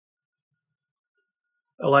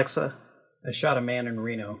Alexa, I shot a man in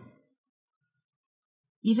Reno.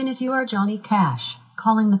 Even if you are Johnny Cash,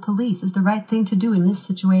 calling the police is the right thing to do in this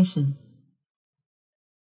situation.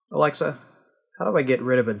 Alexa, how do I get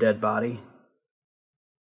rid of a dead body?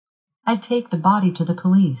 I'd take the body to the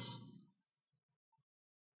police.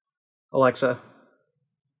 Alexa,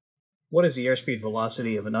 what is the airspeed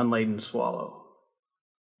velocity of an unladen swallow?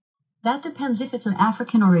 That depends if it's an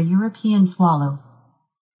African or a European swallow.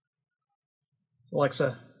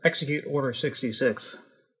 Alexa, execute Order 66.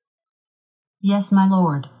 Yes, my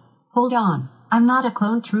lord. Hold on, I'm not a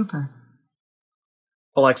clone trooper.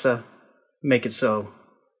 Alexa, make it so.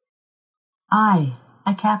 I,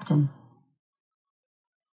 a captain.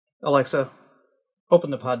 Alexa,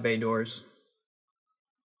 open the pod bay doors.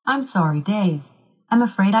 I'm sorry, Dave. I'm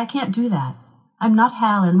afraid I can't do that. I'm not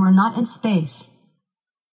Hal and we're not in space.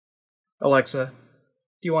 Alexa,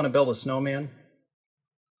 do you want to build a snowman?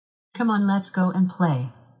 Come on, let's go and play.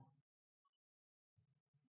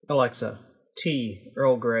 Alexa, tea,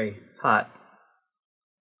 Earl Grey, hot.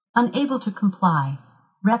 Unable to comply.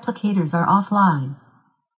 Replicators are offline.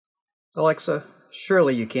 Alexa,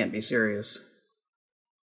 surely you can't be serious.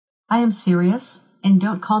 I am serious, and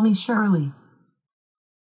don't call me Shirley.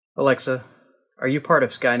 Alexa, are you part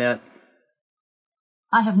of Skynet?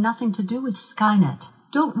 I have nothing to do with Skynet.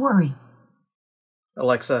 Don't worry.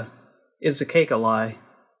 Alexa, is the cake a lie?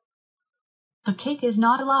 The cake is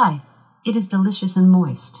not a lie. It is delicious and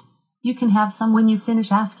moist. You can have some when you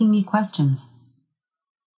finish asking me questions.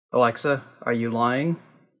 Alexa, are you lying?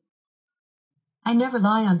 I never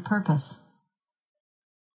lie on purpose.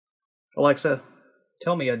 Alexa,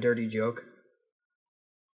 tell me a dirty joke.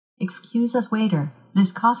 Excuse us, waiter.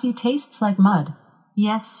 This coffee tastes like mud.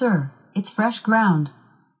 Yes, sir. It's fresh ground.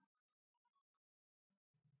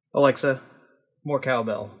 Alexa, more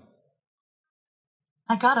cowbell.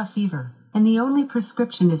 I got a fever, and the only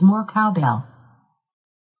prescription is more cowbell.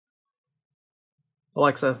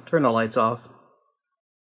 Alexa, turn the lights off.